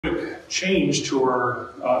quick change to our,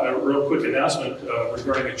 a real quick announcement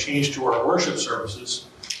regarding a change to our worship services.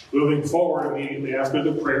 Moving forward, immediately after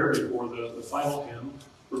the prayer, before the final hymn,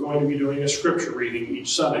 we're going to be doing a scripture reading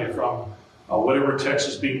each Sunday from whatever text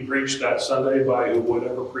is being preached that Sunday by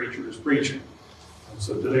whatever preacher is preaching. And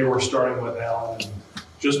so today we're starting with Alan. And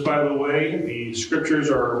just by the way, the scriptures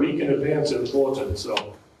are a week in advance in the bulletin.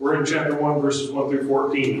 So we're in chapter 1, verses 1 through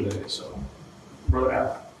 14 today. So, Brother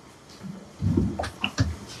Alan.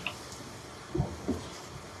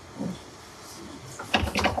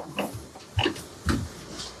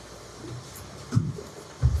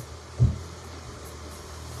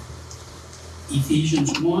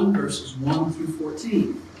 Ephesians 1, verses 1 through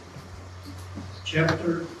 14.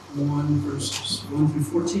 Chapter 1, verses 1 through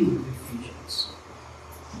 14 of Ephesians.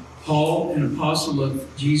 Paul, an apostle of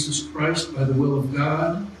Jesus Christ by the will of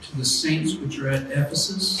God, to the saints which are at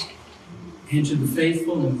Ephesus, and to the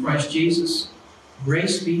faithful in Christ Jesus,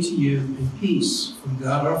 grace be to you and peace from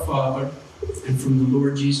God our Father and from the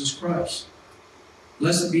Lord Jesus Christ.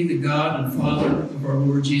 Blessed be the God and Father of our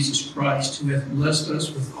Lord Jesus Christ, who hath blessed us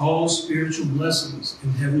with all spiritual blessings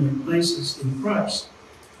in heavenly places in Christ,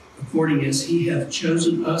 according as he hath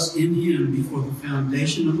chosen us in him before the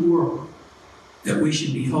foundation of the world, that we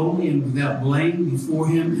should be holy and without blame before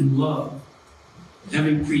him in love,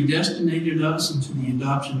 having predestinated us unto the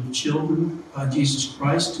adoption of children by Jesus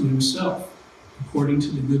Christ to himself, according to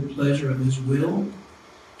the good pleasure of his will,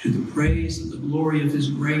 to the praise of the glory of his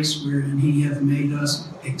grace, wherein he hath made us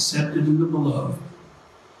accepted in the beloved,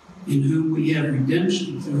 in whom we have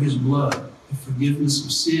redemption through his blood, the forgiveness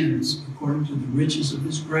of sins, according to the riches of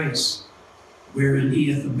his grace, wherein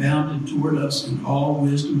he hath abounded toward us in all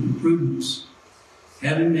wisdom and prudence,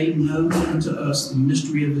 having made known unto us the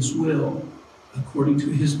mystery of his will, according to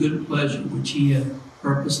his good pleasure, which he hath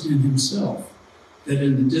purposed in himself, that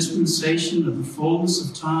in the dispensation of the fullness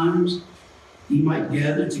of times he might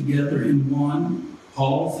gather together in one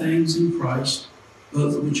all things in Christ,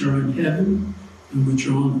 both which are in heaven and which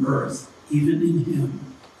are on earth, even in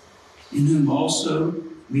him, in whom also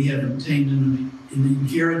we have obtained an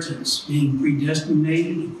inheritance, being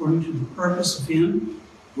predestinated according to the purpose of him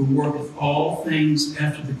who worketh all things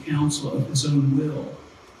after the counsel of his own will,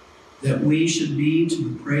 that we should be to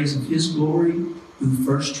the praise of his glory, who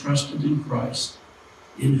first trusted in Christ,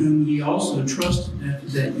 in whom ye also trusted after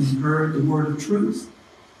that ye heard the word of truth,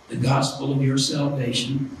 the gospel of your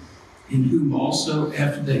salvation, in whom also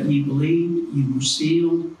after that ye believed, ye were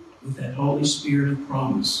sealed with that Holy Spirit of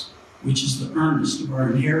promise, which is the earnest of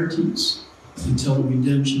our inheritance, until the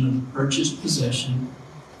redemption of the purchased possession,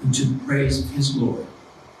 unto the praise of his glory.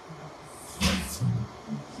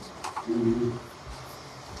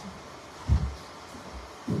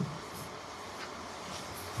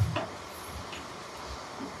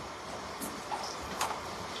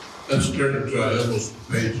 Let's turn into our hymns to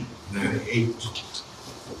page 98.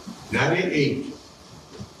 98,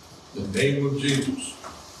 the name of Jesus.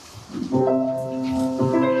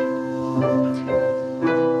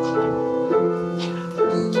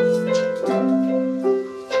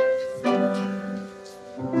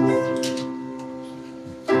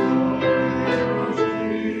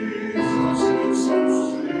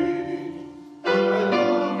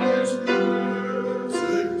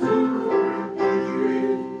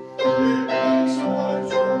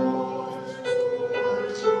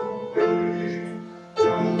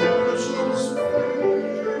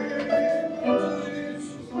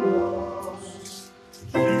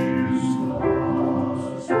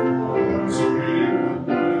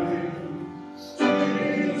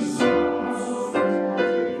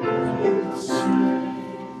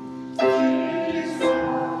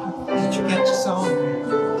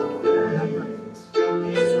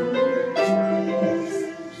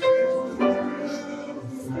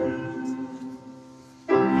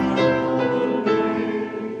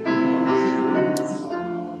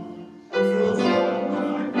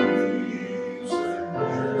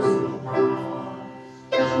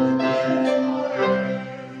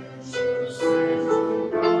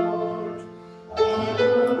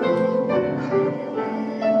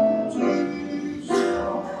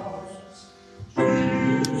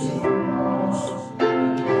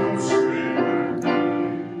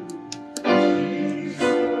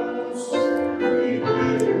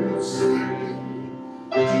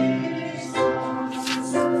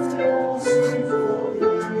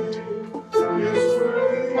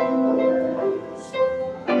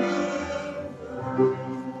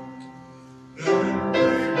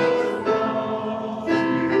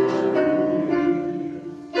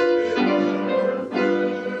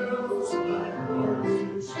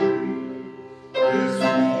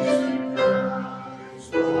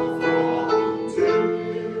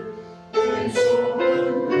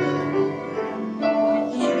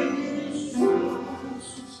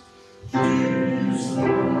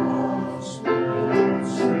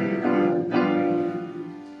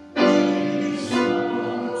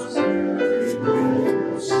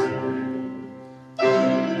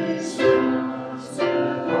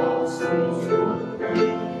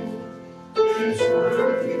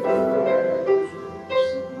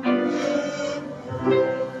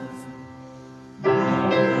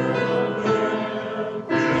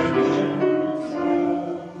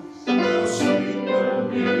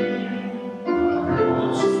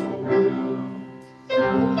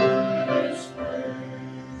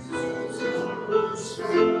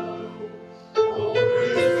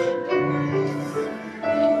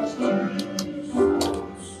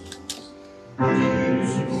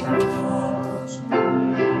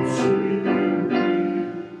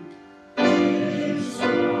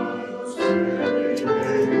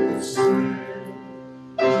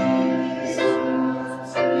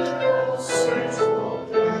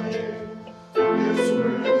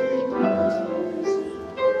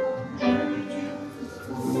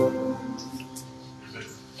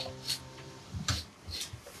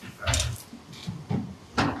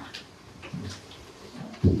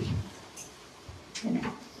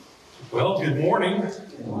 Well, good morning.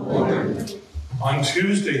 On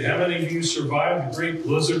Tuesday, how many of you survived the great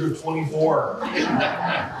blizzard of 24?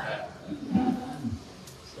 I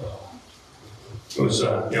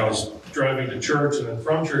was driving to church, and then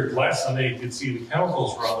from church last Sunday, you could see the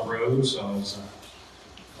chemicals were on the road, so I was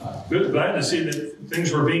glad to see that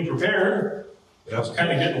things were being prepared. I was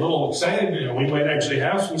kind of getting a little excited. We might actually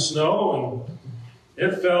have some snow,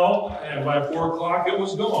 and it fell, and by 4 o'clock, it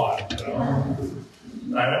was gone.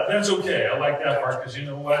 That's okay. I like that part because you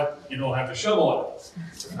know what? You don't have to shovel it.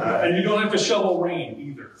 And you don't have to shovel rain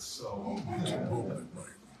either. So,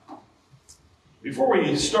 before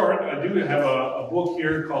we start, I do have a book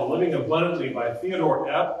here called Living Abundantly by Theodore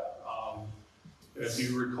Epp. If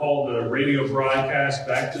you recall the radio broadcast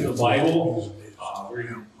Back to the Bible,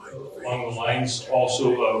 along the lines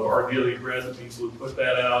also of Our Daily Bread, the people who put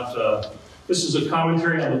that out. This is a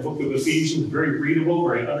commentary on the book of Ephesians, very readable,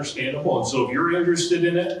 very understandable. And so if you're interested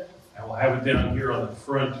in it, I will have it down here on the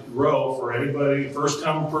front row for anybody, first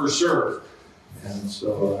come, first serve. And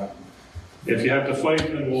so if you have to fight,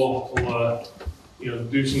 then we'll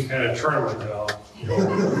do some kind of tournament,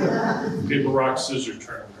 paper, rock, scissors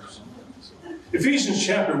tournament or something. So, Ephesians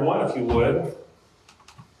chapter 1, if you would.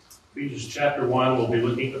 Ephesians chapter 1, we'll be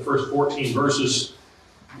looking at the first 14 verses.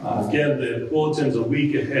 Again, the bulletin's a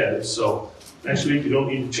week ahead, so next week you don't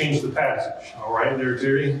need to change the passage. All right, there,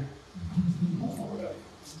 Terry?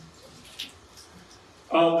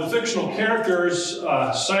 The fictional characters,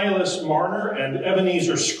 Silas Marner and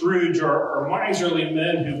Ebenezer Scrooge, are miserly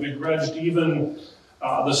men who begrudged even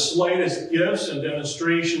the slightest gifts and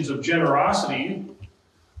demonstrations of generosity.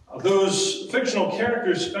 Those fictional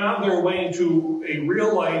characters found their way into a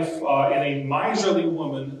real life in a miserly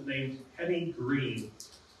woman named Hetty Green.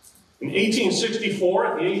 In 1864,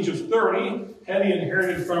 at the age of 30, Hetty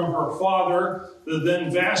inherited from her father the then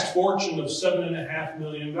vast fortune of $7.5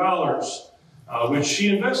 million, which she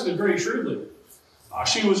invested very shrewdly.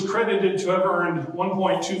 She was credited to have earned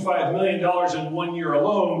 $1.25 million in 1 year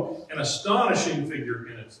alone, an astonishing figure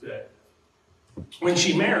in its day. When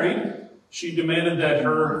she married, she demanded that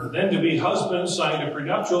her then-to-be husband signed a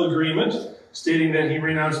prenuptial agreement stating that he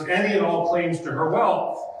renounced any and all claims to her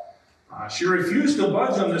wealth. She refused to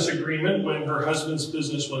budge on this agreement when her husband's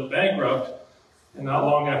business went bankrupt, and not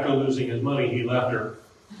long after losing his money, he left her.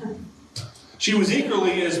 She was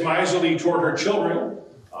equally as miserly toward her children.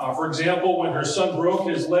 For example, when her son broke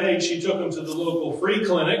his leg, she took him to the local free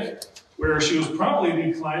clinic, where she was promptly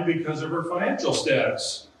declined because of her financial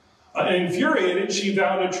status. Infuriated, she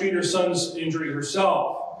vowed to treat her son's injury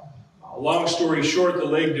herself. Long story short, the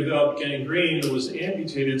leg developed gangrene and was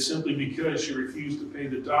amputated simply because she refused to pay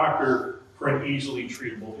the doctor for an easily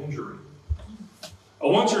treatable injury.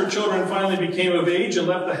 Once her children finally became of age and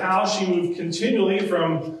left the house, she moved continually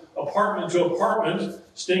from apartment to apartment,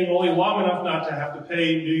 staying only long enough not to have to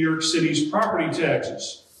pay New York City's property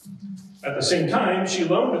taxes. At the same time, she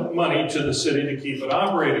loaned money to the city to keep it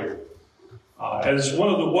operating. As one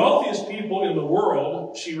of the wealthiest people in the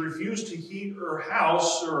world, she refused to heat her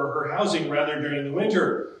house, or her housing rather, during the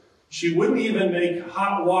winter. She wouldn't even make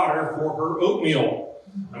hot water for her oatmeal.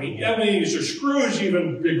 I mean, Ebenezer Scrooge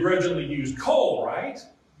even begrudgingly used coal, right?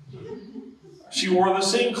 She wore the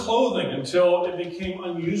same clothing until it became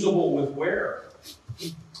unusable with wear.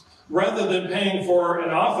 Rather than paying for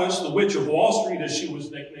an office, the Witch of Wall Street, as she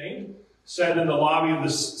was nicknamed, sat in the lobby of the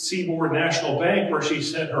Seaboard National Bank where she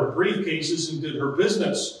sent her briefcases and did her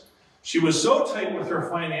business. She was so tight with her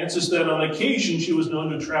finances that on occasion she was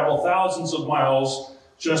known to travel thousands of miles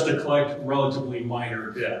just to collect relatively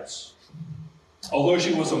minor debts. Although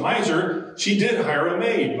she was a miser, she did hire a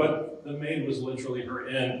maid, but the maid was literally her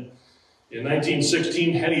end. In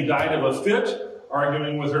 1916, Hetty died of a fit,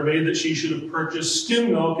 arguing with her maid that she should have purchased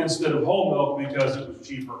skim milk instead of whole milk because it was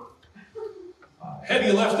cheaper.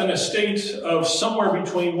 Hetty left an estate of somewhere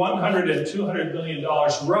between $100 and $200 million,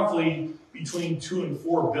 roughly between $2 and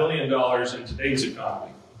 $4 billion in today's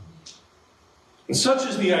economy. And such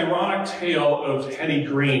is the ironic tale of Hetty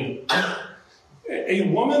Green. A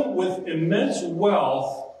woman with immense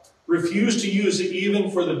wealth refused to use it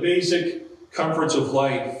even for the basic comforts of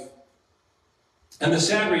life. And the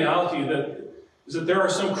sad reality is that there are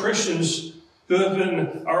some Christians who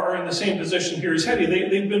are in the same position here as Hetty.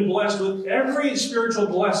 They've been blessed with every spiritual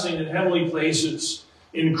blessing in heavenly places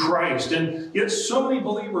in Christ. And yet so many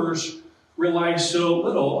believers rely so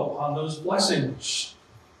little upon those blessings.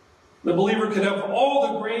 The believer could have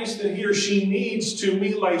all the grace that he or she needs to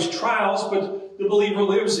meet life's trials, but the believer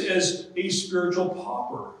lives as a spiritual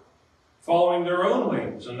pauper, following their own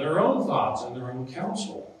ways and their own thoughts and their own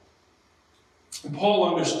counsel. And Paul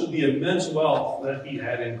understood the immense wealth that he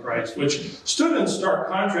had in Christ, which stood in stark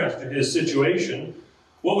contrast to his situation.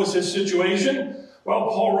 What was his situation? Well,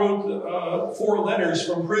 Paul wrote 4 letters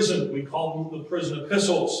from prison. We call them the prison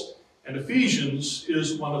epistles, and Ephesians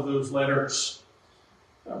is one of those letters.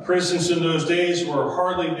 Prisons in those days were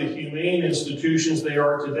hardly the humane institutions they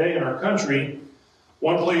are today in our country.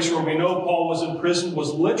 One place where we know Paul was in prison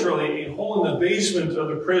was literally a hole in the basement of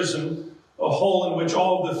the prison, a hole in which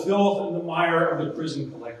all the filth and the mire of the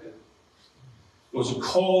prison collected. It was a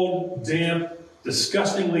cold, damp,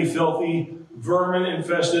 disgustingly filthy,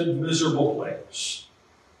 vermin-infested, miserable place.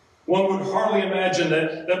 One would hardly imagine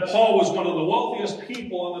that Paul was one of the wealthiest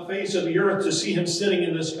people on the face of the earth to see him sitting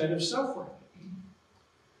in this kind of suffering.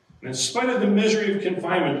 And in spite of the misery of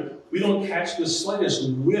confinement, we don't catch the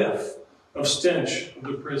slightest whiff of stench of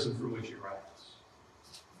the prison from which he writes.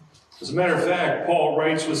 As a matter of fact, Paul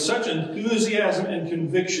writes with such enthusiasm and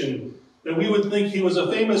conviction that we would think he was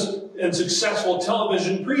a famous and successful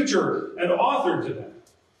television preacher and author today.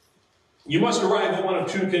 You must arrive at one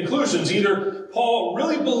of 2 conclusions. Either Paul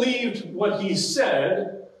really believed what he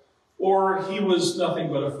said, or he was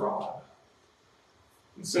nothing but a fraud.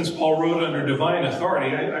 And since Paul wrote under divine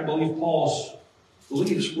authority, I believe Paul's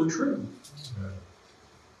beliefs were true.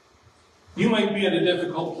 You might be at a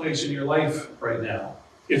difficult place in your life right now.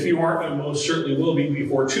 If you aren't, and most certainly will be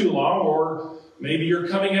before too long, or maybe you're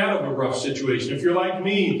coming out of a rough situation. If you're like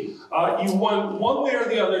me, you want one way or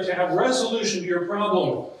the other to have resolution to your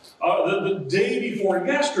problem the day before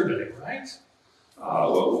yesterday, right?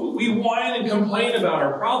 We whine and complain about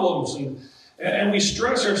our problems, and we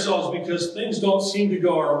stress ourselves because things don't seem to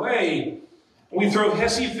go our way. We throw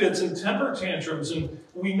hissy fits and temper tantrums, and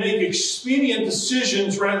we make expedient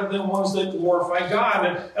decisions rather than ones that glorify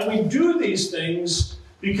God. And we do these things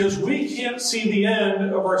because we can't see the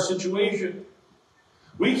end of our situation.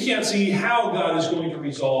 We can't see how God is going to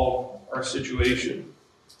resolve our situation.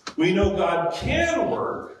 We know God can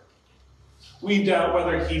work. We doubt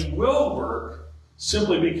whether he will work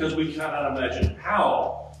simply because we cannot imagine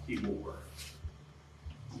how he will work.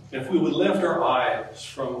 If we would lift our eyes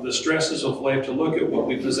from the stresses of life to look at what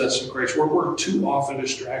we possess in Christ, we're too often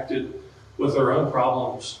distracted with our own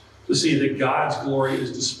problems to see that God's glory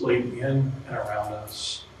is displayed in and around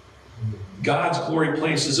us. God's glory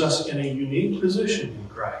places us in a unique position in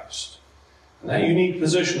Christ. And that unique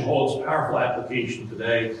position holds powerful application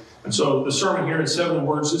today. And so the sermon here in 7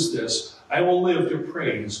 words is this: I will live to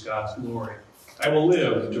praise God's glory. I will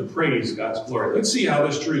live to praise God's glory. Let's see how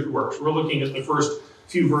this truth works. We're looking at the first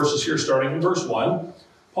few verses here, starting in verse 1.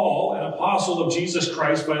 Paul, an apostle of Jesus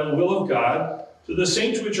Christ by the will of God, to the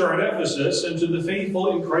saints which are at Ephesus, and to the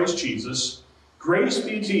faithful in Christ Jesus, grace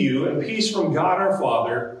be to you, and peace from God our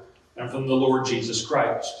Father, and from the Lord Jesus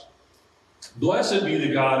Christ. Blessed be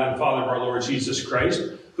the God and Father of our Lord Jesus Christ,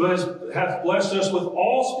 who hath blessed us with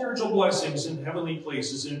all spiritual blessings in heavenly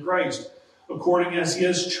places in Christ, according as he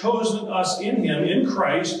has chosen us in him, in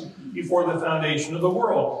Christ, before the foundation of the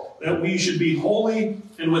world, that we should be holy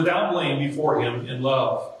and without blame before him in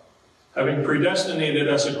love, having predestinated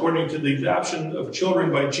us according to the adoption of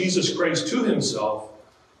children by Jesus Christ to himself,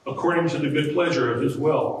 according to the good pleasure of his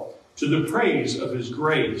will, to the praise of his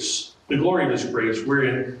grace, the glory of his grace,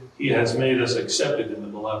 wherein he has made us accepted in the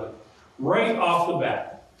beloved. Right off the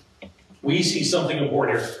bat, we see something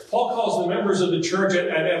important here. Paul calls the members of the church at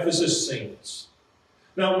Ephesus saints.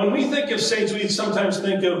 Now, when we think of saints, we sometimes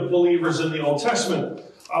think of believers in the Old Testament.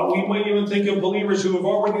 We might even think of believers who have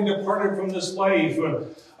already departed from this life,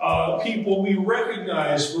 people we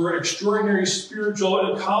recognize for extraordinary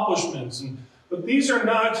spiritual accomplishments. But these are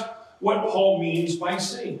not what Paul means by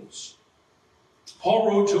saints. Paul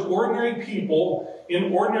wrote to ordinary people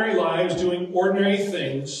in ordinary lives, doing ordinary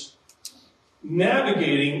things,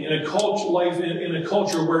 navigating in a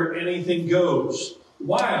culture where anything goes,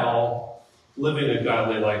 while living a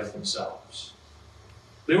godly life themselves.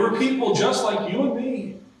 They were people just like you and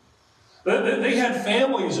me. They had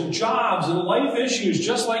families and jobs and life issues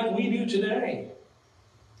just like we do today.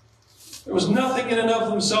 There was nothing in and of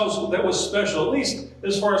themselves that was special, at least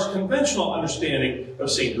as far as conventional understanding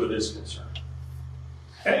of sainthood is concerned.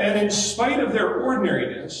 And in spite of their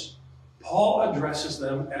ordinariness, Paul addresses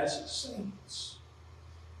them as saints.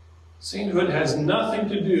 Sainthood has nothing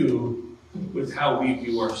to do with how we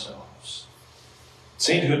view ourselves.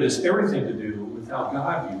 Sainthood has everything to do with how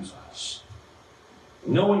God views us.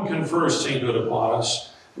 No one confers sainthood upon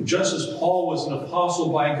us. Just as Paul was an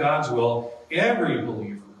apostle by God's will, every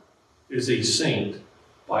believer is a saint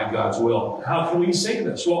by God's will. How can we say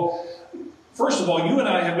this? Well, first of all, you and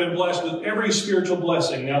I have been blessed with every spiritual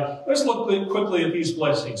blessing. Now, let's look quickly at these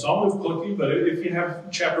blessings. I'll move quickly, but if you have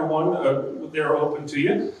chapter 1 there open to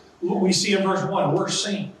you, we see in verse 1, we're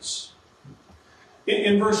saints.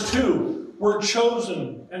 In verse 2, we're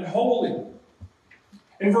chosen and holy.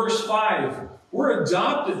 In verse 5, we're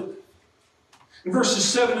adopted. In verses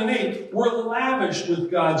 7 and 8, we're lavished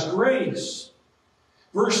with God's grace.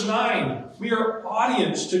 Verse 9, we are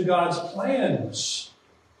audience to God's plans.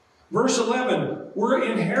 Verse 11, we're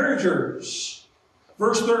inheritors.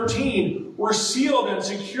 Verse 13, we're sealed and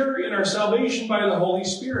secure in our salvation by the Holy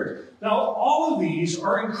Spirit. Now, all of these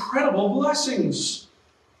are incredible blessings.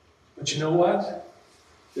 But you know what?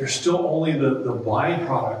 They're still only the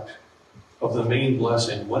byproduct of the main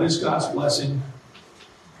blessing. What is God's blessing?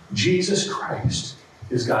 Jesus Christ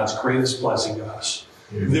is God's greatest blessing to us.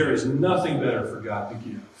 There is nothing better for God to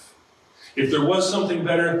give. If there was something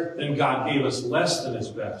better, then God gave us less than his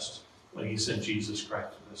best when he sent Jesus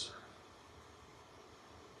Christ to this earth.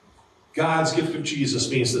 God's gift of Jesus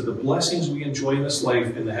means that the blessings we enjoy in this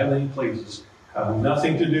life in the heavenly places have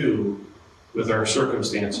nothing to do with our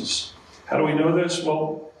circumstances. How do we know this?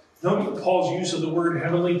 Well, note Paul's use of the word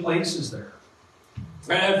heavenly places there.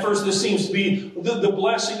 At first, this seems to be the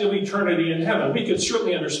blessing of eternity in heaven. We could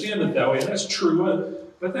certainly understand it that way, and that's true.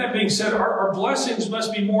 But that being said, our blessings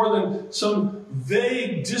must be more than some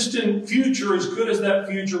vague, distant future, as good as that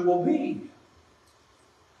future will be.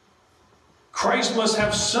 Christ must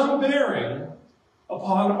have some bearing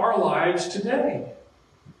upon our lives today.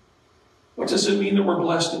 What does it mean that we're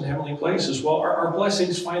blessed in heavenly places? Well, our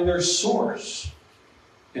blessings find their source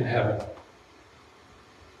in heaven.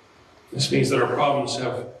 This means that our problems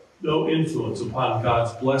have no influence upon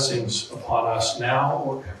God's blessings upon us now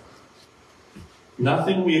or ever.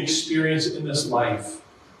 Nothing we experience in this life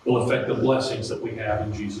will affect the blessings that we have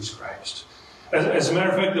in Jesus Christ. As a matter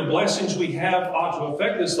of fact, the blessings we have ought to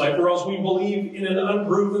affect this life, or else we believe in an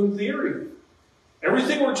unproven theory.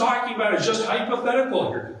 Everything we're talking about is just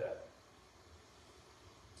hypothetical here today.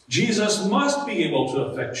 Jesus must be able to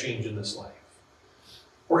affect change in this life,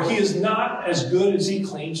 or he is not as good as he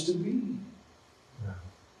claims to be.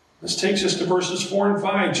 This takes us to verses 4 and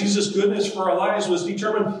 5. Jesus' goodness for our lives was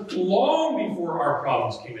determined long before our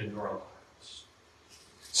problems came into our lives.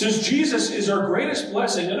 Since Jesus is our greatest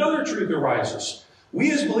blessing, another truth arises.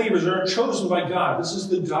 We as believers are chosen by God. This is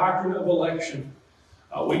the doctrine of election.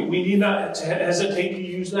 We need not hesitate to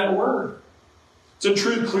use that word. It's a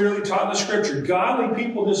truth clearly taught in the Scripture. Godly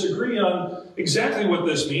people disagree on exactly what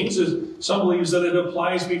this means. Some believe that it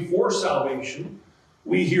applies before salvation.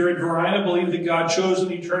 We here at Verina believe that God chose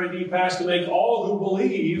in eternity past to make all who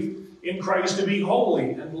believe in Christ to be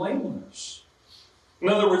holy and blameless. In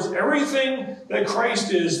other words, everything that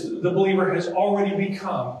Christ is, the believer has already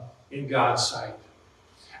become in God's sight.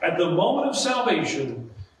 At the moment of salvation,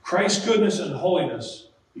 Christ's goodness and holiness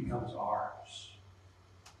becomes ours.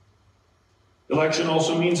 Election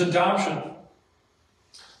also means adoption.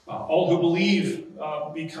 All who believe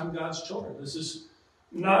become God's children. This is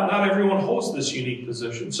not everyone holds this unique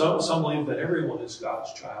position. Some believe that everyone is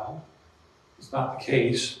God's child. It's not the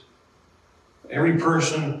case. Every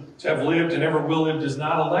person to have lived and ever will live is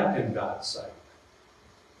not elect in God's sight.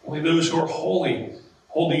 Only those who are holy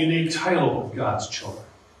hold the unique title of God's children.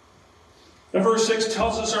 And verse 6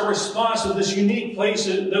 tells us our response to this unique place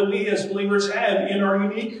that we as believers have in our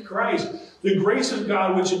unique Christ. The grace of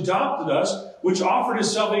God which adopted us, which offered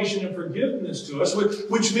his salvation and forgiveness to us,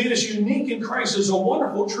 which made us unique in Christ, is a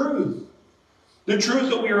wonderful truth. The truth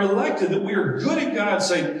that we are elected, that we are good in God's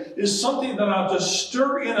sight, is something that ought to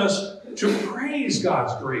stir in us to praise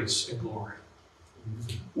God's grace and glory.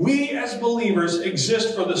 We as believers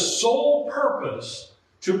exist for the sole purpose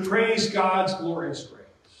to praise God's glorious grace.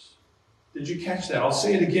 Did you catch that? I'll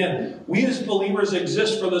say it again. We as believers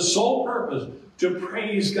exist for the sole purpose to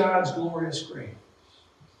praise God's glorious grace.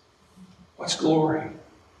 What's glory?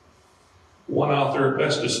 One author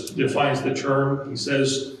best defines the term. He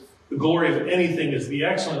says, the glory of anything is the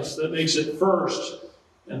excellence that makes it first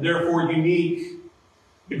and therefore unique.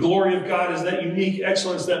 The glory of God is that unique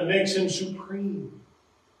excellence that makes him supreme.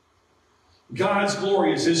 God's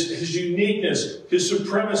glory is his uniqueness, his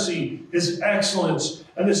supremacy, his excellence,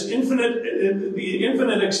 and the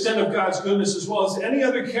infinite extent of God's goodness, as well as any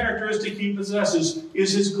other characteristic he possesses,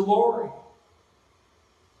 is his glory.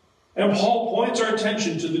 And Paul points our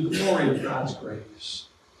attention to the glory of God's grace.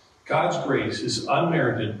 God's grace, his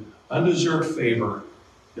unmerited, undeserved favor,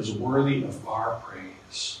 is worthy of our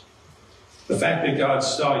praise. The fact that God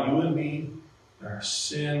saw you and me in our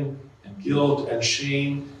sin and guilt and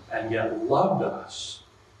shame and yet loved us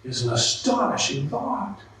is an astonishing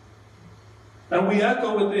thought. And we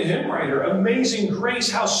echo with the hymn writer, amazing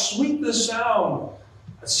grace, how sweet the sound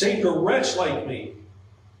that saved a wretch like me.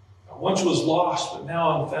 I once was lost, but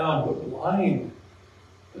now I'm found, but blind.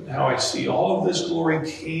 But now I see all of this glory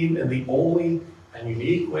came in the only and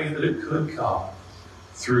unique way that it could come,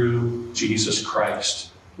 through Jesus Christ,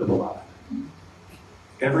 the beloved.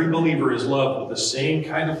 Every believer is loved with the same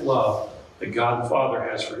kind of love that God the Father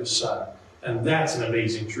has for his Son. And that's an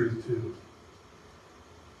amazing truth too.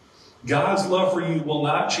 God's love for you will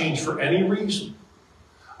not change for any reason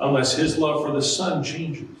unless his love for the Son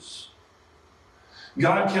changes.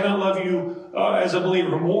 God cannot love you as a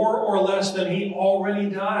believer more or less than he already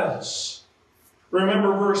does.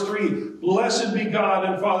 Remember verse 3, blessed be God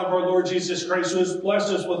and Father of our Lord Jesus Christ, who has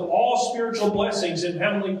blessed us with all spiritual blessings in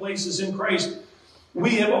heavenly places in Christ.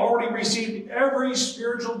 We have already received every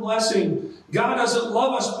spiritual blessing. God doesn't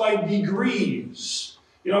love us by degrees.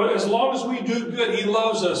 You know, as long as we do good, he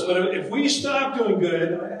loves us. But if we stop doing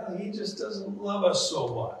good, well, he just doesn't love us so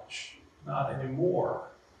much. Not anymore.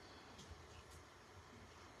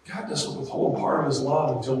 God doesn't withhold part of his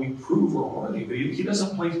love until we prove we're worthy. But he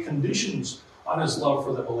doesn't place conditions on his love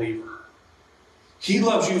for the believer. He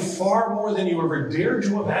loves you far more than you ever dared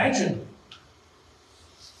to imagine.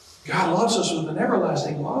 God loves us with an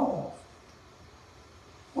everlasting love.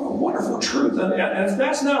 What a wonderful truth. And if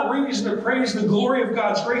that's not reason to praise the glory of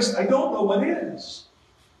God's grace, I don't know what is.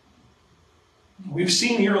 We've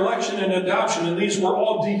seen here election and adoption, and these were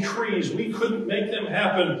all decrees. We couldn't make them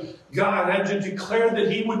happen. God had to declare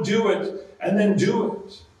that he would do it, and then do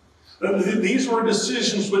it. These were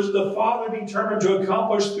decisions which the Father determined to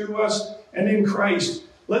accomplish through us and in Christ.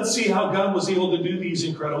 Let's see how God was able to do these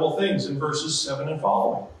incredible things in verses 7 and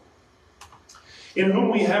following. In whom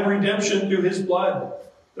we have redemption through his blood,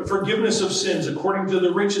 the forgiveness of sins according to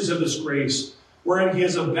the riches of his grace, wherein he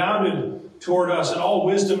has abounded toward us in all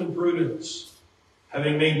wisdom and prudence,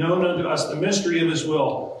 having made known unto us the mystery of his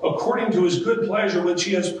will, according to his good pleasure which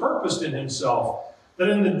he has purposed in himself, that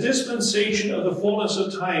in the dispensation of the fullness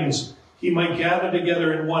of times he might gather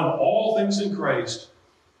together in one all things in Christ,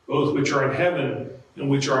 both which are in heaven and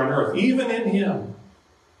which are on earth, even in him,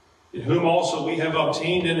 in whom also we have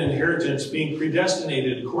obtained an inheritance, being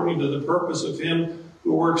predestinated according to the purpose of him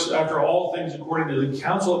who works after all things according to the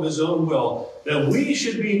counsel of his own will, that we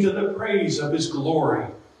should be to the praise of his glory,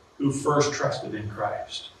 who first trusted in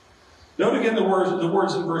Christ. Note again the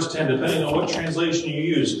words in verse 10, depending on what translation you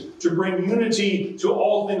use, to bring unity to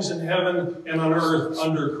all things in heaven and on earth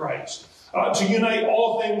under Christ. To unite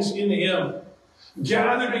all things in him.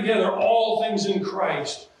 Gather together all things in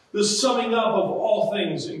Christ. The summing up of all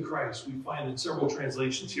things in Christ, we find in several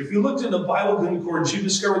translations here. If you looked in the Bible Concordance, you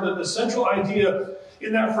discover that the central idea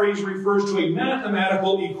in that phrase refers to a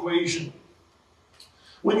mathematical equation.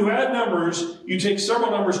 When you add numbers, you take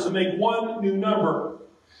several numbers to make one new number.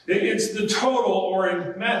 It's the total, or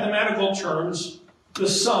in mathematical terms, the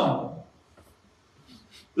sum.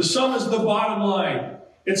 The sum is the bottom line.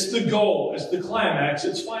 It's the goal. It's the climax.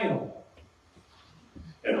 It's final.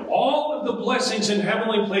 And all of the blessings in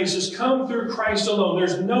heavenly places come through Christ alone.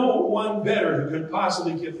 There's no one better who could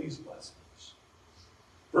possibly give these blessings.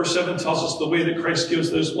 Verse 7 tells us the way that Christ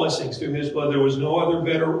gives those blessings through his blood. There was no other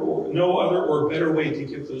or better way to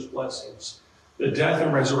give those blessings. The death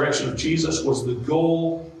and resurrection of Jesus was the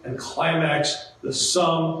goal and climax, the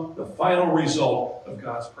sum, the final result of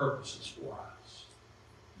God's purposes for us.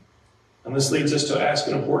 And this leads us to ask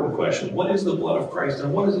an important question. What is the blood of Christ,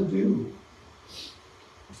 and what does it do?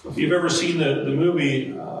 If you've ever seen the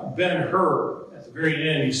movie Ben-Hur, at the very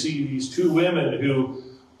end you see these two women who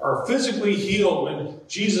are physically healed when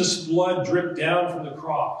Jesus' blood dripped down from the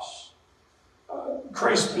cross.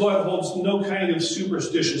 Christ's blood holds no kind of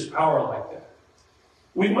superstitious power like that.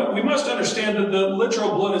 We must understand that the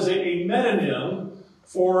literal blood is a metonym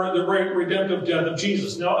for the redemptive death of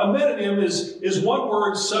Jesus. Now, a metonym is one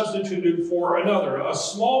word substituted for another, a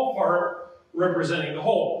small part representing the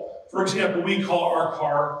whole. For example, we call our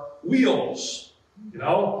car wheels. We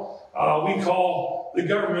call the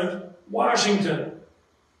government Washington.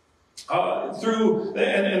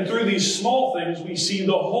 Through these small things, we see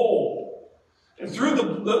the whole. And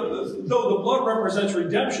though the blood represents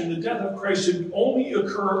redemption, the death of Christ should only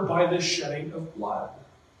occur by the shedding of blood.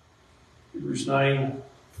 Hebrews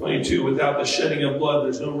 9:22, without the shedding of blood,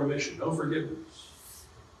 there's no remission, no forgiveness.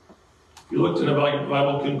 If you looked in the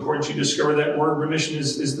Bible Concordance, you discover that word remission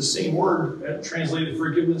is the same word that translated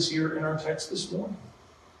forgiveness here in our text this morning.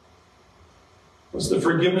 What's the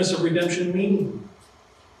forgiveness of redemption mean?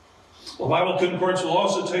 The Bible Concordance will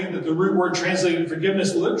also tell you that the root word translated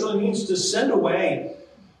forgiveness literally means to send away.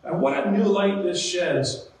 And what a new light this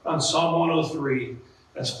sheds on Psalm 103.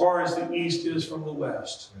 As far as the east is from the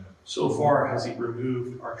west, so far has he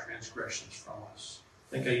removed our transgressions from us.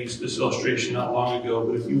 I think I used this illustration not long ago,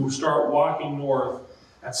 but if you start walking north,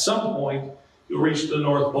 at some point you'll reach the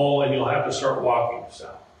North Pole and you'll have to start walking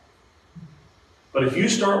south. But if you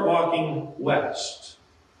start walking west,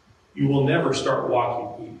 you will never start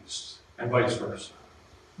walking east, and vice versa.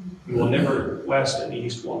 You will never, west and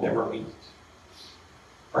east will never meet.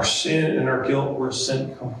 Our sin and our guilt were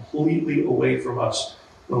sent completely away from us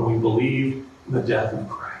when we believed in the death of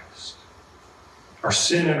Christ. Our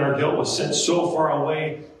sin and our guilt was sent so far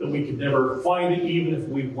away that we could never find it, even if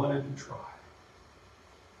we wanted to try.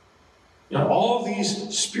 Now, all of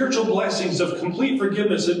these spiritual blessings of complete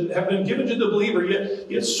forgiveness have been given to the believer,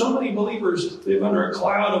 yet so many believers live under a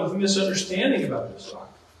cloud of misunderstanding about this doctrine.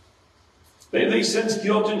 They sense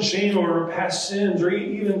guilt and shame over past sins or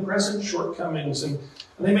even present shortcomings, and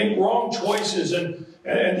they make wrong choices and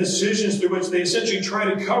decisions through which they essentially try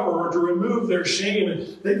to cover or to remove their shame,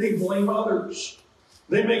 and they blame others.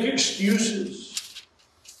 They make excuses.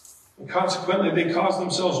 And consequently, they cause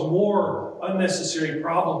themselves more unnecessary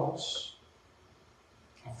problems.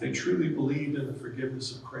 If they truly believed in the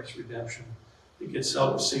forgiveness of Christ's redemption, they could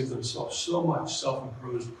save themselves so much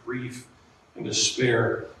self-imposed grief and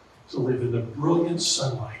despair to live in the brilliant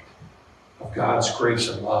sunlight of God's grace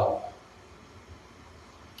and love.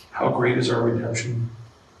 How great is our redemption?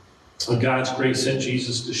 God's grace sent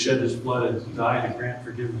Jesus to shed his blood and to die to grant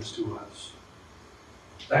forgiveness to us.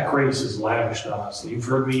 That grace is lavished on us. And you've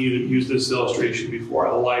heard me use this illustration before.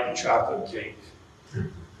 I like chocolate cake.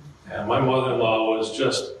 And my mother-in-law was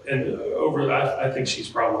just, I think she's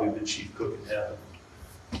probably the chief cook in heaven.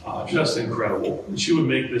 Just incredible. And she would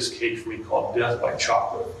make this cake for me called Death by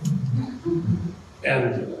Chocolate.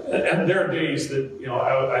 And there are days that,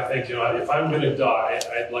 I think, if I'm going to die,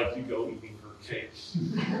 I'd like to go eating her cake.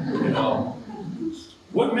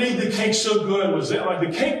 What made the cake so good was that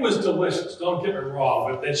the cake was delicious, don't get me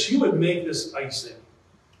wrong, but that she would make this icing.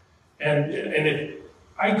 And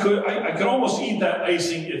I could almost eat that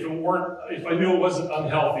icing if I knew it wasn't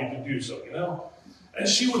unhealthy to do so, And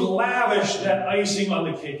she would lavish that icing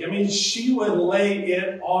on the cake. I mean, she would lay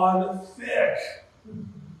it on thick.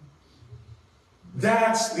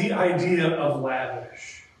 That's the idea of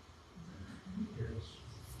lavish.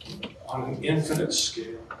 On an infinite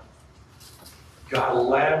scale, God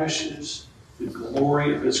lavishes the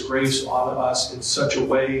glory of his grace on us in such a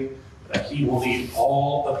way that he will need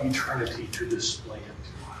all of eternity to display it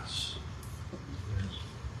to us.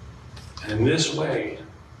 And in this way,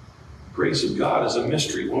 the grace of God is a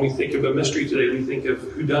mystery. When we think of a mystery today, we think of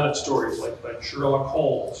whodunit stories like Sherlock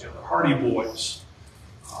Holmes, the Hardy Boys,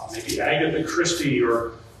 maybe Agatha Christie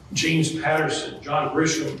or James Patterson, John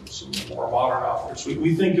Grisham, some more modern authors.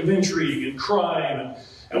 We think of intrigue and crime,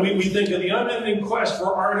 and we think of the unending quest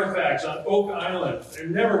for artifacts on Oak Island. They're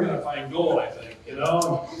never going to find gold, I think,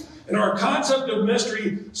 And our concept of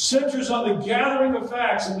mystery centers on the gathering of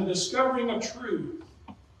facts and the discovering of truth.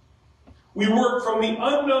 We work from the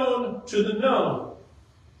unknown to the known.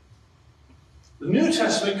 The New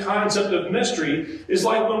Testament concept of mystery is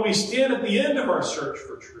like when we stand at the end of our search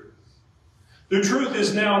for truth. The truth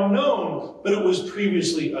is now known, but it was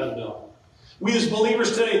previously unknown. We as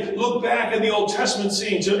believers today look back at the Old Testament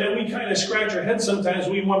scenes, and we kind of scratch our heads sometimes.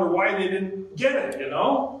 We wonder why they didn't get it,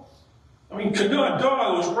 I mean,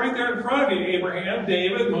 God was right there in front of you. Abraham,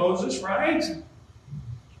 David, Moses, right?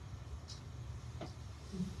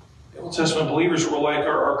 The Old Testament believers were like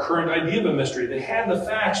our current idea of a mystery. They had the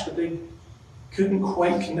facts, but they couldn't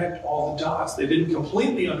quite connect all the dots. They didn't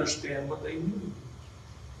completely understand what they knew.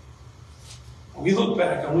 We look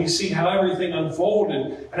back and we see how everything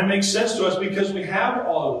unfolded, and it makes sense to us because we have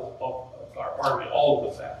all of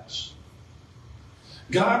the facts.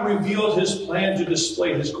 God revealed his plan to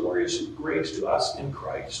display his glorious grace to us in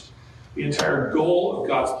Christ. The entire goal of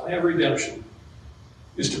God's plan of redemption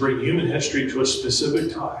is to bring human history to a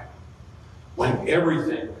specific time when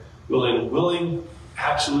everything will in willing,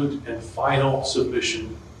 absolute, and final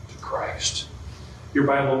submission to Christ. Your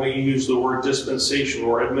Bible may use the word dispensation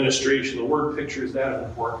or administration. The word pictures that of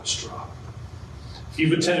an orchestra. If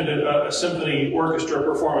you've attended a symphony orchestra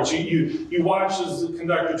performance, you watched as the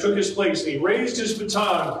conductor took his place and he raised his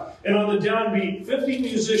baton, and on the downbeat, 50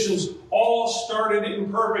 musicians all started in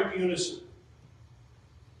perfect unison.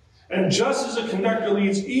 And just as a conductor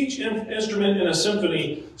leads each instrument in a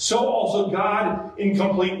symphony, so also God, in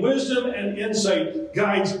complete wisdom and insight,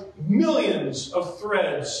 guides millions of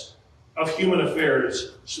threads of human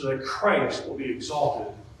affairs so that Christ will be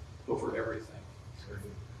exalted over everything.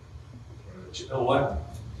 But you know what?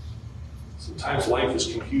 Sometimes life is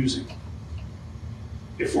confusing.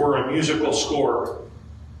 If we're a musical score,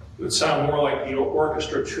 it would sound more like the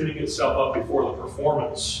orchestra tuning itself up before the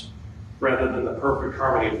performance rather than the perfect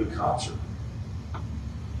harmony of the concert.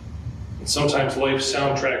 And sometimes life's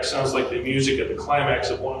soundtrack sounds like the music at the climax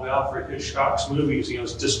of one of Alfred Hitchcock's movies.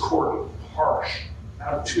 It's discordant, harsh,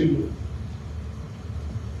 out of tune.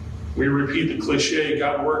 We repeat the cliche,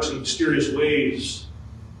 God works in mysterious ways,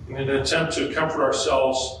 in an attempt to comfort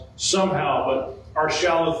ourselves somehow, but our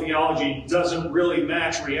shallow theology doesn't really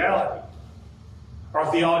match reality.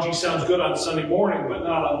 Our theology sounds good on Sunday morning, but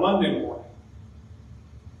not on Monday morning.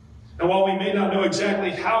 And while we may not know exactly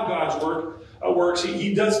how God's works,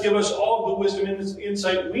 he does give us all of the wisdom and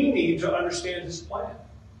insight we need to understand his plan.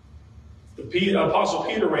 The Apostle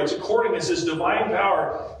Peter writes, according as his divine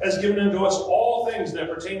power has given unto us all things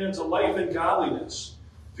that pertain unto life and godliness,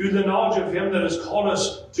 through the knowledge of him that has called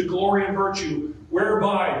us to glory and virtue,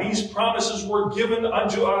 whereby these promises were given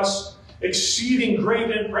unto us, exceeding great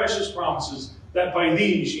and precious promises, that by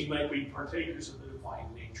these ye might be partakers of the divine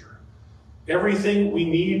nature. Everything we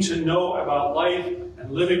need to know about life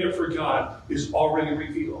and living it for God is already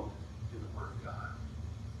revealed in the Word of God.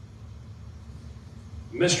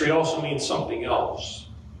 Mystery also means something else.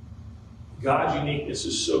 God's uniqueness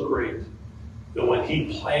is so great that when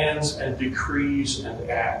he plans and decrees and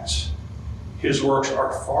acts, his works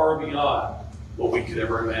are far beyond what we could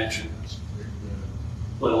ever imagine,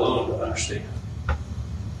 let alone understand.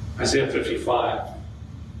 Isaiah 55,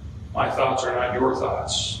 my thoughts are not your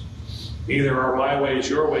thoughts. Neither are my ways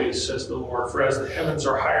your ways, says the Lord. For as the heavens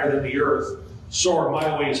are higher than the earth, so are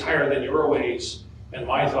my ways higher than your ways, and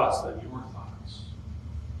my thoughts than your thoughts.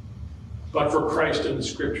 But for Christ in the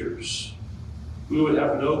Scriptures, we would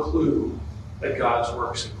have no clue that God's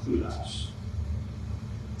works include us.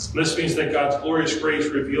 This means that God's glorious grace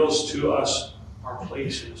reveals to us our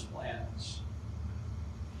place in his plans.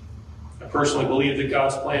 I personally believe that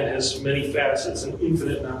God's plan has many facets, an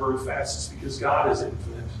infinite number of facets, because God is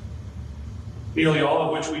infinite. Nearly all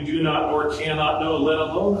of which we do not nor cannot know, let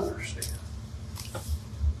alone understand.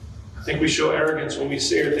 I think we show arrogance when we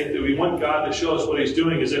say or think that we want God to show us what he's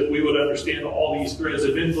doing, as if we would understand all these threads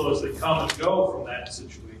of influence that come and go from that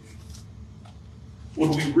situation.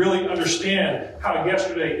 Would we really understand how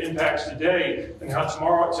yesterday impacts today and how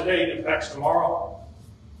today impacts tomorrow?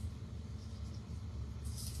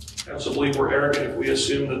 I also believe we're arrogant if we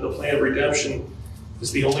assume that the plan of redemption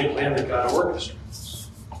is the only plan that God orchestrates.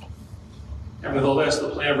 Nevertheless, the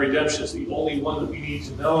plan of redemption is the only one that we need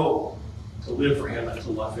to know to live for him and to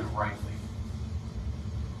love him rightly.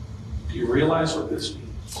 Do you realize what this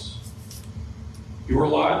means? Your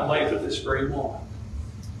lot in life at this very moment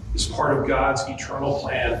is part of God's eternal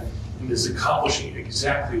plan and is accomplishing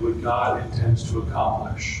exactly what God intends to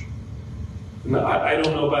accomplish. And I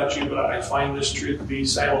don't know about you, but I find this truth to be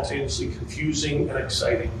simultaneously confusing and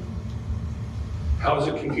exciting. How is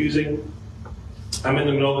it confusing? I'm in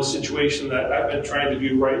the middle of a situation that I've been trying to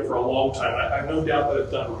do right for a long time. I have no doubt that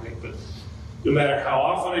I've done right, but no matter how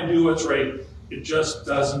often I do what's right, it just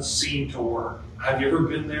doesn't seem to work. Have you ever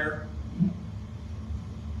been there?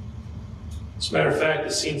 As a matter of fact,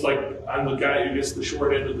 it seems like I'm the guy who gets the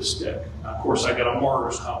short end of the stick. Now, of course, I got a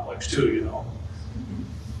martyr's complex too, you know.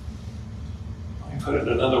 Let me put it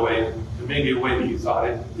another way, and maybe a way that you thought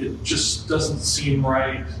it just doesn't seem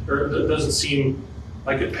right, or it doesn't seem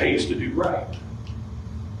like it pays to do right.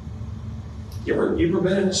 You ever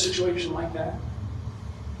been in a situation like that?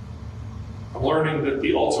 I'm learning that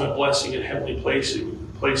the ultimate blessing in heavenly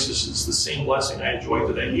places is the same blessing I enjoy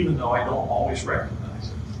today, even though I don't always recognize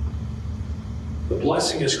it. The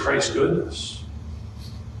blessing is Christ's goodness.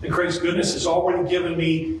 And Christ's goodness has already given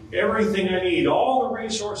me everything I need, all the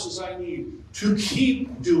resources I need to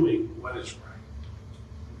keep doing what is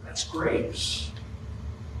right. That's grace.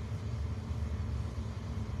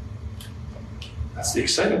 That's the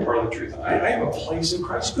exciting part of the truth. I have a place in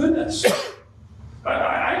Christ's goodness.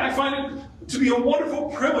 I find it to be a wonderful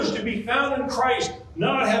privilege to be found in Christ,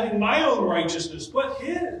 not having my own righteousness, but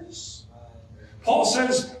his. Paul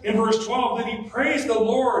says in verse 12 that he praised the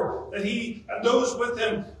Lord that he and those with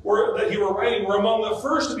him that he were writing were among the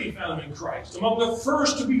first to be found in Christ, among the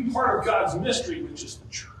first to be part of God's mystery, which is the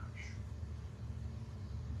church.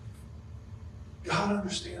 God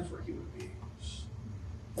understands we're human beings.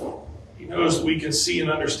 He knows that we can see and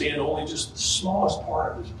understand only just the smallest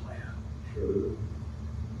part of his plan.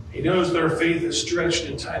 He knows that our faith is stretched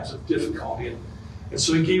in times of difficulty. And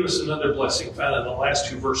so he gave us another blessing found in the last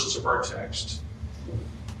two verses of our text.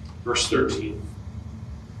 Verse 13.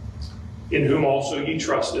 In whom also ye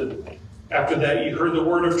trusted. After that ye heard the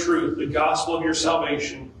word of truth, the gospel of your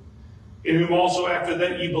salvation. In whom also after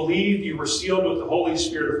that ye believed, ye were sealed with the Holy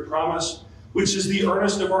Spirit of promise, which is the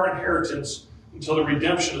earnest of our inheritance until the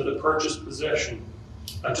redemption of the purchased possession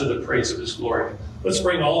unto the praise of his glory. Let's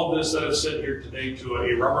bring all of this that I've said here today to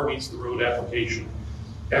a rubber meets the road application.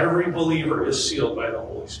 Every believer is sealed by the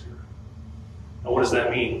Holy Spirit. Now, what does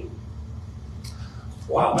that mean?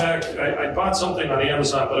 A while back, I bought something on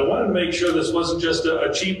Amazon, but I wanted to make sure this wasn't just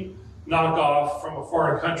a cheap knockoff from a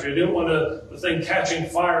foreign country. I didn't want the thing catching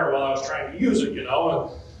fire while I was trying to use it, you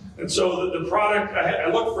know. And so the product, I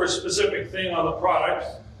looked for a specific thing on the product.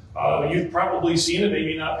 You've probably seen it,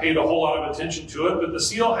 maybe not paid a whole lot of attention to it, but the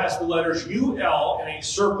seal has the letters UL in a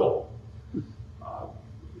circle.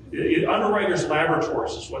 Underwriters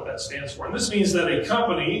Laboratories is what that stands for. And this means that a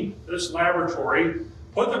company, this laboratory,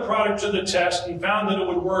 put the product to the test and found that it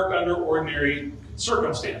would work under ordinary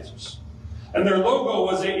circumstances. And their logo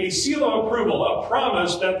was a seal of approval, a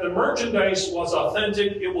promise that the merchandise was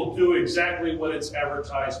authentic, it will do exactly what it's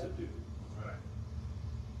advertised to do.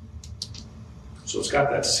 So it's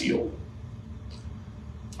got that seal.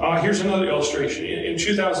 Here's another illustration. In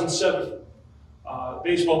 2007,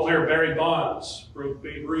 baseball player Barry Bonds broke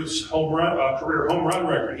Babe Ruth's career home run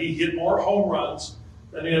record. He hit more home runs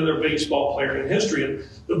than any other baseball player in history. And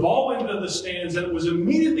the ball went into the stands and it was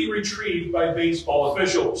immediately retrieved by baseball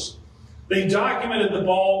officials. They documented the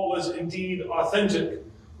ball was indeed authentic.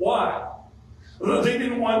 Why? They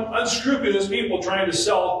didn't want unscrupulous people trying to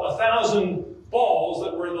sell 1,000 balls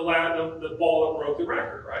that were in the ball that broke the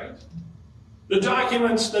record, right? The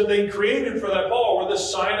documents that they created for that ball were the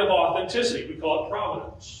sign of authenticity. We call it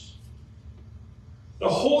provenance. The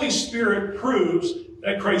Holy Spirit proves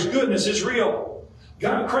that Christ's goodness is real.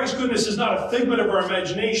 Christ's goodness is not a figment of our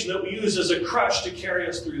imagination that we use as a crutch to carry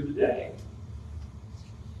us through the day.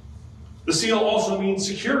 The seal also means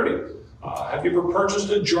security. Have you ever purchased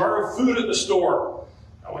a jar of food at the store?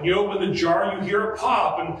 Now, when you open the jar, you hear it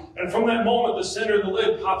pop, and from that moment, the center of the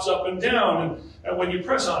lid pops up and down, and when you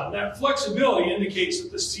press on it, that flexibility indicates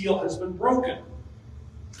that the seal has been broken.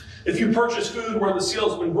 If you purchase food where the seal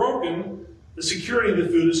has been broken, the security of the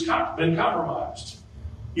food has been compromised.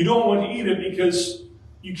 You don't want to eat it because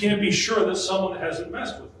you can't be sure that someone hasn't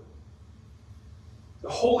messed with it. The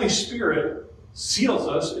Holy Spirit seals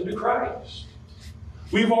us into Christ.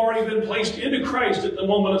 We've already been placed into Christ at the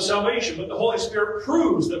moment of salvation, but the Holy Spirit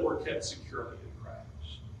proves that we're kept securely in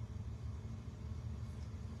Christ.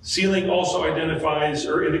 Sealing also identifies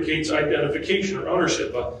or indicates identification or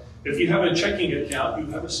ownership. If you have a checking account,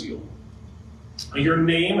 you have a seal. Your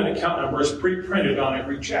name and account number is pre-printed on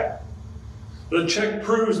every check. The check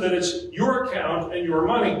proves that it's your account and your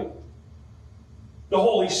money. The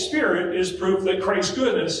Holy Spirit is proof that Christ's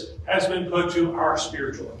goodness has been put to our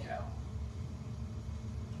spiritual account.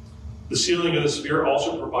 The sealing of the Spirit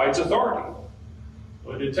also provides authority.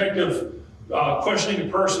 A detective questioning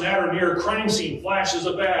a person at or near a crime scene flashes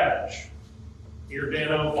a badge. Near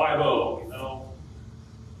Dano 50, you know.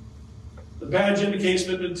 The badge indicates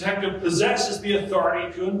that the detective possesses the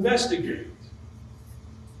authority to investigate.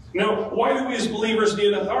 Now, why do we as believers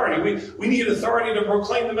need authority? We need authority to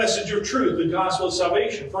proclaim the message of truth, the gospel of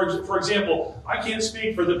salvation. For example, I can't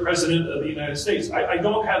speak for the President of the United States. I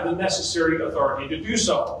don't have the necessary authority to do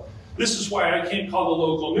so. This is why I can't call the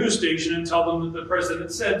local news station and tell them that the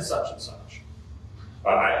President said such and such.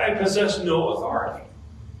 I possess no authority.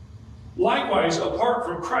 Likewise, apart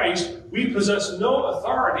from Christ, we possess no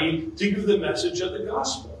authority to give the message of the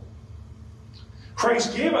gospel.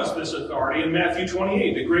 Christ gave us this authority in Matthew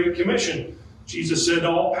 28, the Great Commission. Jesus said,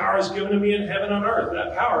 all power is given to me in heaven and earth.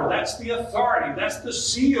 That power, that's the authority, that's the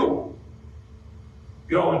seal.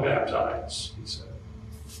 Go and baptize, he said.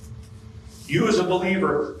 You as a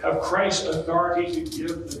believer have Christ's authority to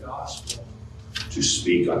give the gospel, to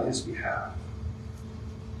speak on his behalf.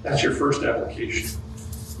 That's your first application.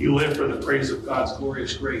 You live for the praise of God's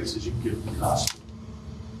glorious grace as you give the gospel.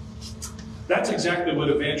 That's exactly what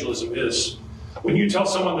evangelism is. When you tell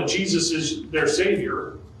someone that Jesus is their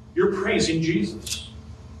Savior, you're praising Jesus.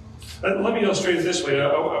 Let me illustrate it this way. A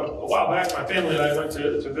while back, my family and I went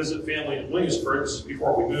to visit family in Williamsburg. This is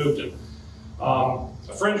before we moved. And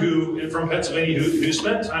a friend from Pennsylvania who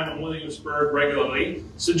spent time in Williamsburg regularly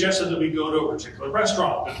suggested that we go to a particular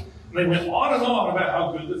restaurant. And they went on and on about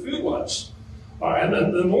how good the food was. And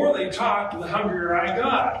then the more they talked, the hungrier I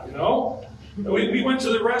got, you know. We went to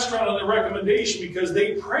the restaurant on the recommendation because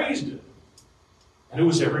they praised it. And it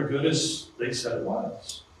was every good as they said it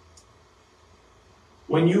was.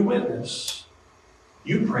 When you witness,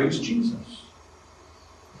 you praise Jesus.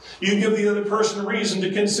 You give the other person a reason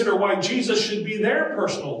to consider why Jesus should be their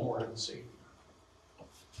personal Lord and Savior.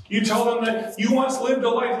 You tell them that you once lived a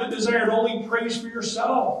life that desired only praise for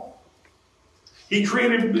yourself. He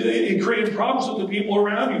created problems with the people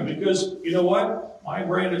around you because, you know what? My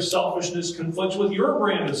brand of selfishness conflicts with your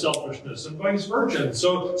brand of selfishness and vice versa.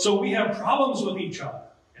 So we have problems with each other,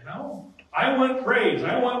 you know? I want praise.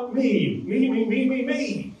 I want me. Me, me, me, me,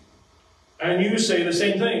 me. And you say the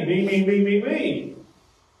same thing. Me, me, me, me, me.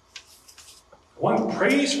 I want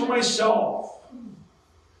praise for myself.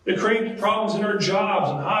 It creates problems in our jobs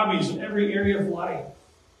and hobbies in every area of life.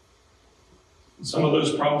 And some of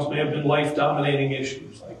those problems may have been life-dominating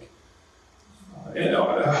issues, like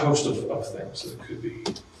a host of things that could be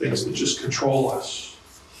things that just control us.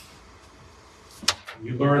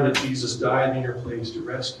 You learn that Jesus died in your place to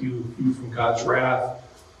rescue you from God's wrath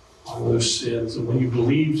on those sins. And when you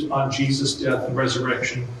believed on Jesus' death and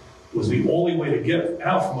resurrection was the only way to get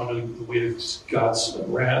out from under the weight of God's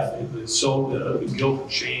wrath and the guilt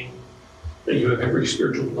and shame, that you have every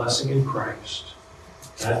spiritual blessing in Christ.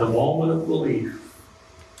 And at the moment of belief,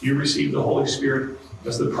 you receive the Holy Spirit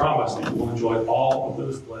as the promise that you will enjoy all of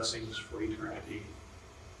those blessings for eternity.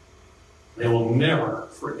 They will never,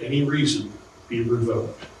 for any reason, be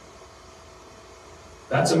revoked.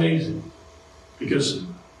 That's amazing. Because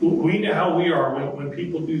we know how we are when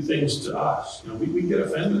people do things to us. You know, we get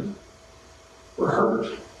offended. We're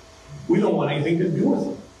hurt. We don't want anything to do with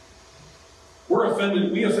them. We're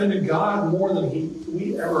offended. We offended God more than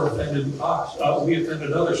we ever offended us. We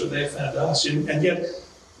offended others, or they offended us. And yet,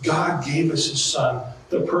 God gave us His Son,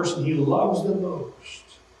 the person He loves the most,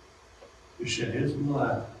 to shed His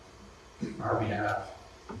blood on our behalf.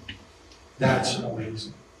 That's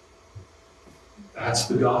amazing. That's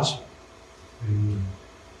the gospel. Amen.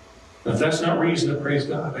 If that's not reason to praise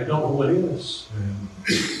God, I don't know what is.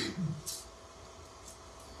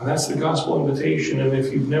 And that's the gospel invitation. And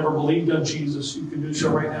if you've never believed on Jesus, you can do so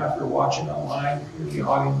right now if you're watching online, if you're in the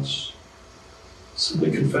audience.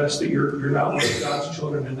 Simply confess that you're not one of God's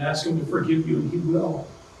children and ask Him to forgive you, and He will.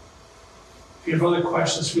 If you have other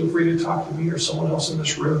questions, feel free to talk to me or someone else in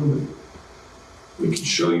this room. We can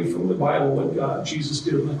show you from the Bible what Jesus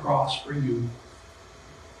did on the cross for you.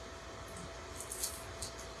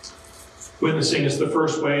 Witnessing is the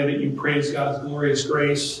first way that you praise God's glorious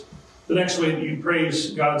grace. The next way that you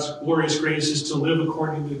praise God's glorious grace is to live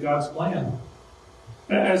according to God's plan.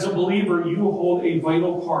 As a believer, you hold a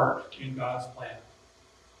vital part in God's plan.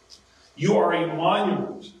 You are a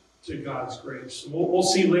monument to God's grace. We'll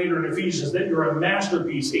see later in Ephesians that you're a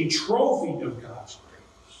masterpiece, a trophy of God's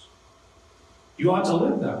grace. You ought to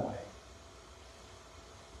live that way.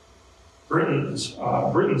 Britain's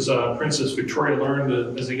Princess Victoria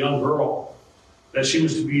learned as a young girl that she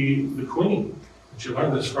was to be the queen. She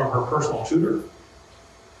learned this from her personal tutor.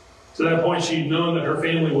 To that point, she'd known that her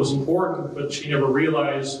family was important, but she never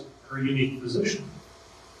realized her unique position.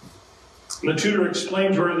 And the tutor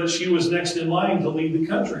explained to her that she was next in line to lead the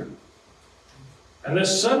country. And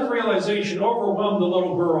this sudden realization overwhelmed the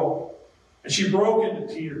little girl, and she broke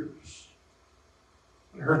into tears.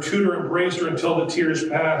 And her tutor embraced her until the tears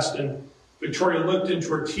passed, and Victoria looked into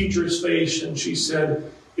her teacher's face, and she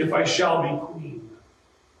said, "If I shall be queen,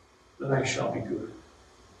 then I shall be good."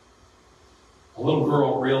 The little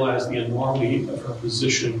girl realized the enormity of her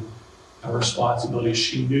position and responsibility.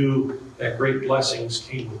 She knew that great blessings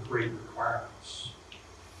came with great requirements.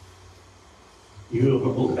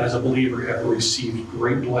 You, as a believer, have received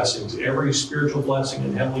great blessings, every spiritual blessing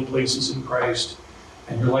in heavenly places in Christ,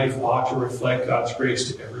 and your life ought to reflect God's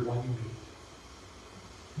grace to everyone you meet.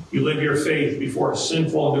 You live your faith before a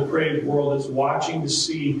sinful and depraved world that's watching to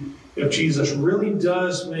see if Jesus really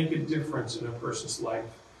does make a difference in a person's life.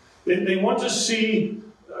 They want to see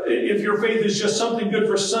if your faith is just something good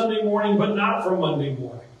for Sunday morning, but not for Monday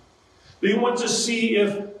morning. They want to see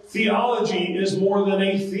if theology is more than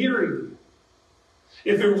a theory,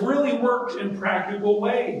 if it really worked in practical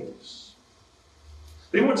ways.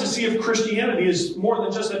 They want to see if Christianity is more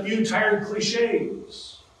than just a few tired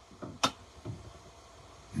cliches.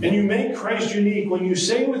 And you make Christ unique when you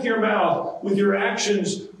say with your mouth, with your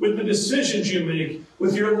actions, with the decisions you make,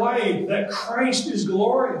 with your life, that Christ is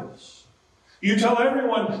glorious. You tell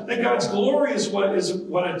everyone that God's glory is what is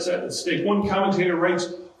at stake. One commentator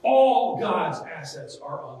writes, all God's assets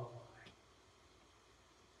are on the line.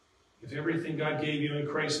 If everything God gave you in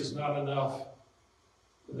Christ is not enough,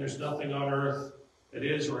 then there's nothing on earth that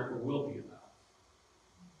is or ever will be enough.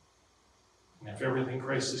 And if everything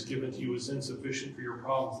Christ has given to you is insufficient for your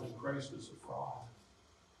problems, then Christ is a fraud.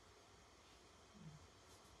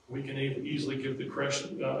 We can easily give the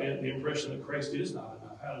impression that Christ is not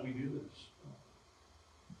enough. How do we do this?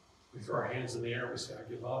 We throw our hands in the air and we say, I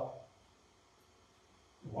give up.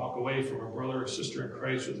 And walk away from a brother or sister in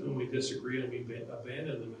Christ with whom we disagree, and we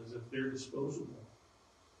abandon them as if they're disposable.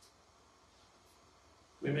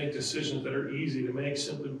 We make decisions that are easy to make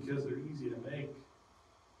simply because they're easy to make.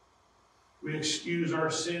 We excuse our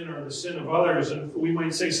sin or the sin of others, and we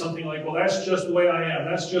might say something like, well, that's just the way I am.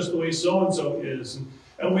 That's just the way so-and-so is.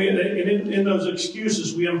 And in those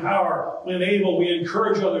excuses, we empower, we enable, we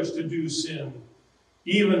encourage others to do sin,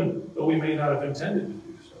 even though we may not have intended to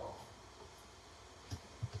do so.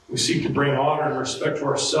 We seek to bring honor and respect to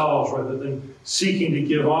ourselves rather than seeking to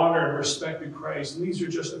give honor and respect to Christ. And these are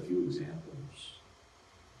just a few examples.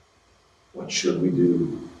 What should we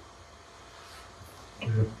do?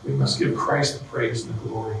 We must give Christ the praise and the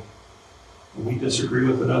glory. When we disagree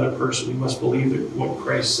with another person, we must believe that what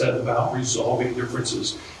Christ said about resolving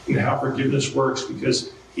differences and how forgiveness works,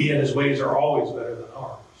 because He and His ways are always better than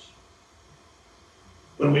ours.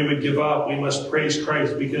 When we would give up, we must praise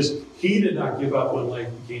Christ because He did not give up when life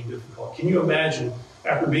became difficult. Can you imagine,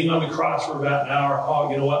 after being on the cross for about an hour, oh,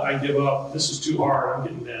 you know what, I give up. This is too hard. I'm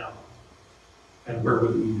getting down. And where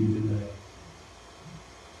would we be today?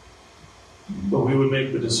 But we would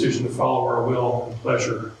make the decision to follow our will and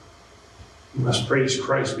pleasure. We must praise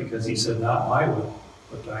Christ because He said, not my will,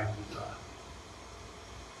 but thine be done.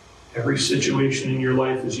 Every situation in your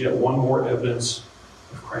life is yet one more evidence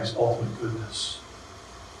of Christ's ultimate goodness.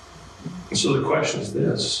 And so the question is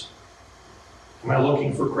this: am I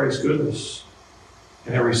looking for Christ's goodness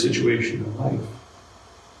in every situation in life?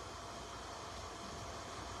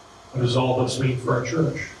 What does all this mean for our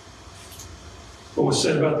church? What was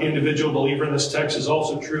said about the individual believer in this text is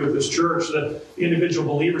also true of this church, that the individual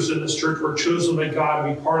believers in this church were chosen by God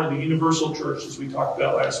to be part of the universal church, as we talked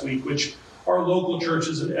about last week, which our local church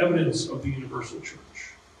is an evidence of the universal church.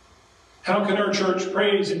 How can our church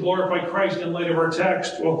praise and glorify Christ in light of our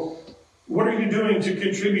text? Well, what are you doing to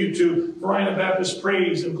contribute to Varina Baptist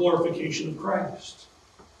praise and glorification of Christ?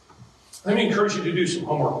 Let me encourage you to do some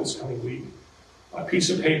homework this coming week. A piece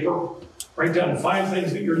of paper. Write down 5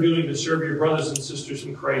 things that you're doing to serve your brothers and sisters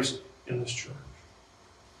in Christ in this church.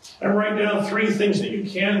 And write down 3 things that you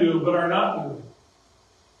can do but are not doing.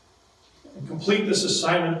 And complete this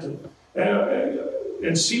assignment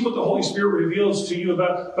and see what the Holy Spirit reveals to you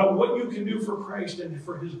about what you can do for Christ and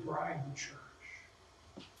for His bride, the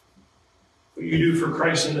church. What you do for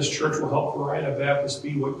Christ in this church will help Varina Baptist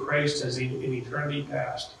be what Christ has in eternity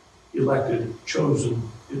past elected, chosen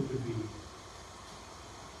it to be.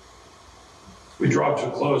 We draw to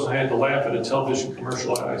a close. I had to laugh at a television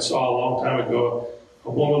commercial I saw a long time ago. A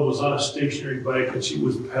woman was on a stationary bike and she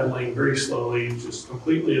was pedaling very slowly, just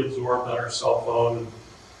completely absorbed on her cell phone. And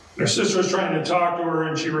her sister was trying to talk to her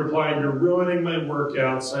and she replied, "You're ruining my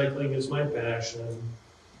workout. Cycling is my passion."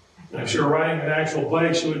 And if she were riding an actual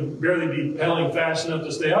bike, she would barely be pedaling fast enough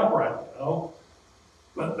to stay upright, you know?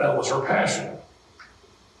 But that was her passion.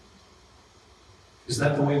 Is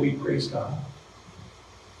that the way we praise God?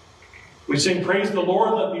 We sing, "Praise the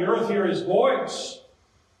Lord, let the earth hear His voice,"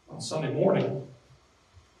 on Sunday morning.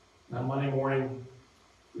 And on Monday morning,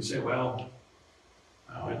 we say, well,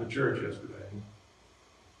 I went to church yesterday.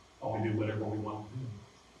 Oh, we do whatever we want to do.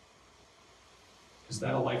 Is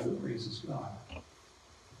that a life that praises God?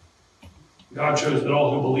 God chose that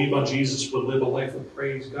all who believe on Jesus would live a life of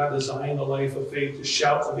praise. God designed a life of faith to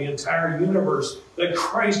shout to the entire universe that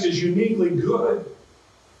Christ is uniquely good.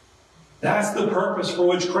 That's the purpose for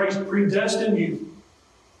which Christ predestined you.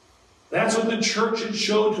 That's what the church should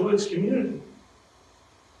show to its community.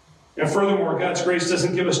 And furthermore, God's grace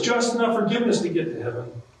doesn't give us just enough forgiveness to get to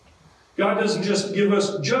heaven. God doesn't just give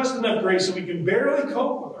us just enough grace so we can barely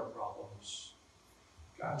cope with our problems.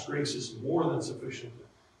 God's grace is more than sufficient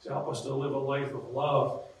to help us to live a life of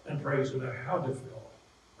love and praise no matter how difficult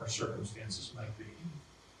our circumstances might be.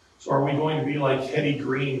 So are we going to be like Hetty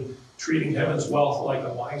Green, treating heaven's wealth like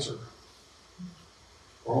a miser?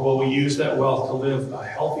 Or will we use that wealth to live a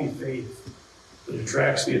healthy faith that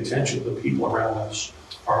attracts the attention of the people around us?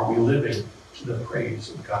 Are we living to the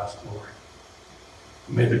praise of God's glory?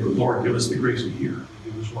 May the good Lord give us the grace to hear and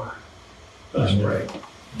do His word. Let us pray.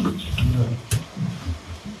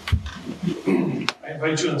 I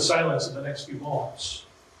invite you in silence in the next few moments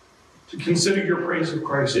to consider your praise of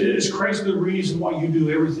Christ. Is Christ the reason why you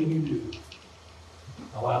do everything you do?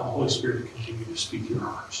 Allow the Holy Spirit to continue to speak to your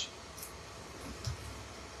hearts.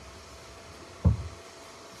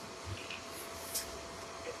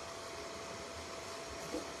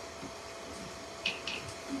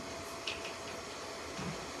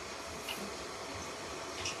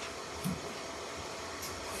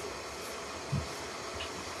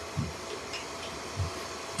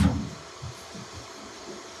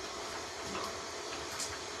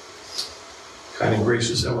 Kind and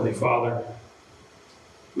gracious Heavenly Father,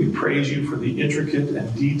 we praise you for the intricate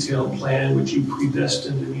and detailed plan which you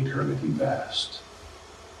predestined in eternity past.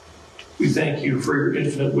 We thank you for your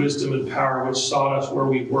infinite wisdom and power which sought us where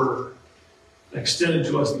we were and extended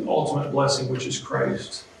to us the ultimate blessing which is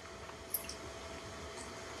Christ.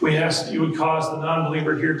 We ask that you would cause the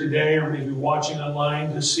non-believer here today or maybe watching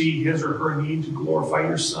online to see his or her need to glorify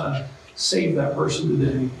your Son. Save that person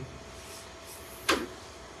today.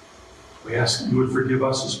 We ask that you would forgive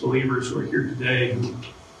us as believers who are here today who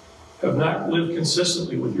have not lived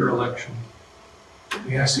consistently with your election.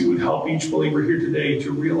 We ask that you would help each believer here today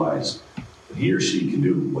to realize that he or she can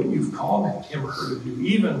do what you've called him or her to do,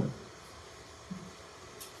 even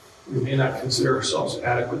we may not consider ourselves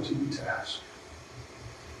adequate to the task.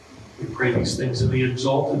 We pray these things in the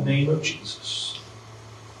exalted name of Jesus.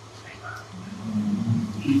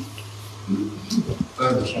 Amen.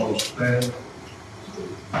 Let us all stand.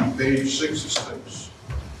 Page 66.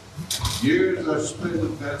 Years I spent in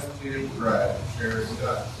vanity and pride, sharing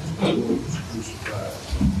God, the Lord was crucified.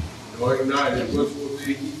 Knowing not it was for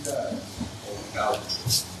thee he died on Calvary.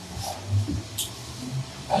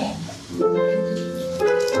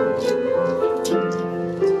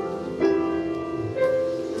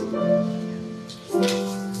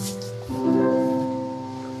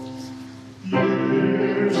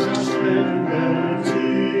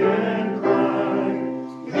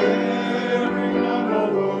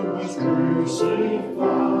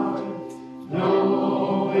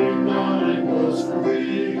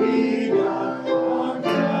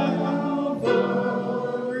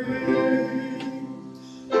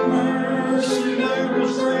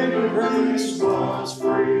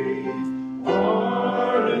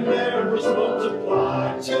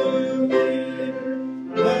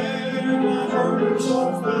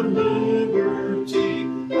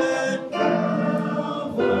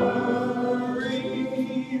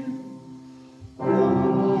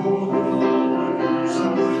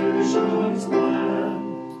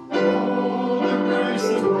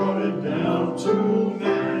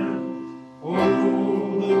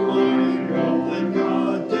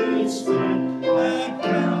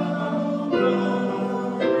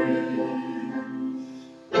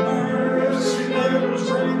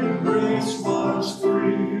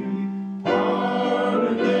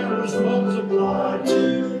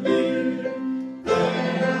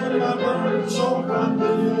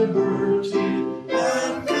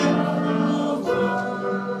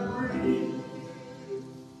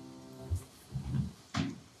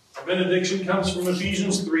 Benediction comes from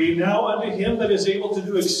Ephesians 3. Now unto him that is able to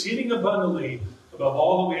do exceeding abundantly above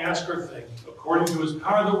all that we ask or think, according to his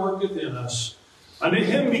power that worketh in us, unto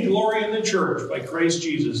him be glory in the church by Christ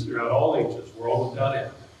Jesus throughout all ages, world without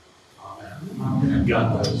end. Amen. Amen.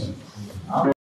 God bless.